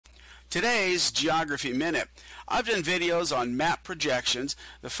Today's Geography Minute. I've done videos on map projections,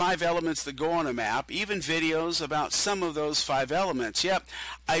 the 5 elements that go on a map, even videos about some of those 5 elements. Yep,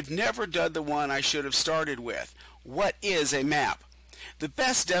 I've never done the one I should have started with. What is a map? The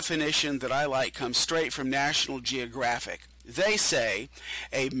best definition that I like comes straight from National Geographic. They say,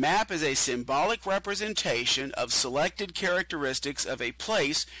 a map is a symbolic representation of selected characteristics of a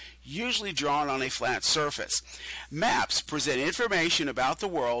place, usually drawn on a flat surface. Maps present information about the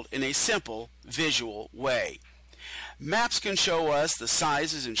world in a simple, visual way. Maps can show us the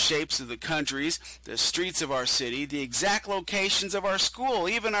sizes and shapes of the countries, the streets of our city, the exact locations of our school,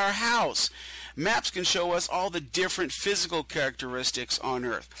 even our house. Maps can show us all the different physical characteristics on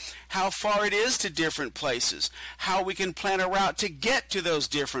Earth, how far it is to different places, how we can plan a route to get to those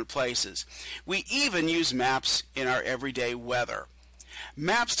different places. We even use maps in our everyday weather.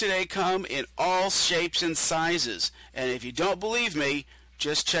 Maps today come in all shapes and sizes, and if you don't believe me,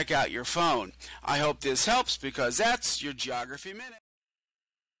 just check out your phone. I hope this helps because that's your Geography Minute.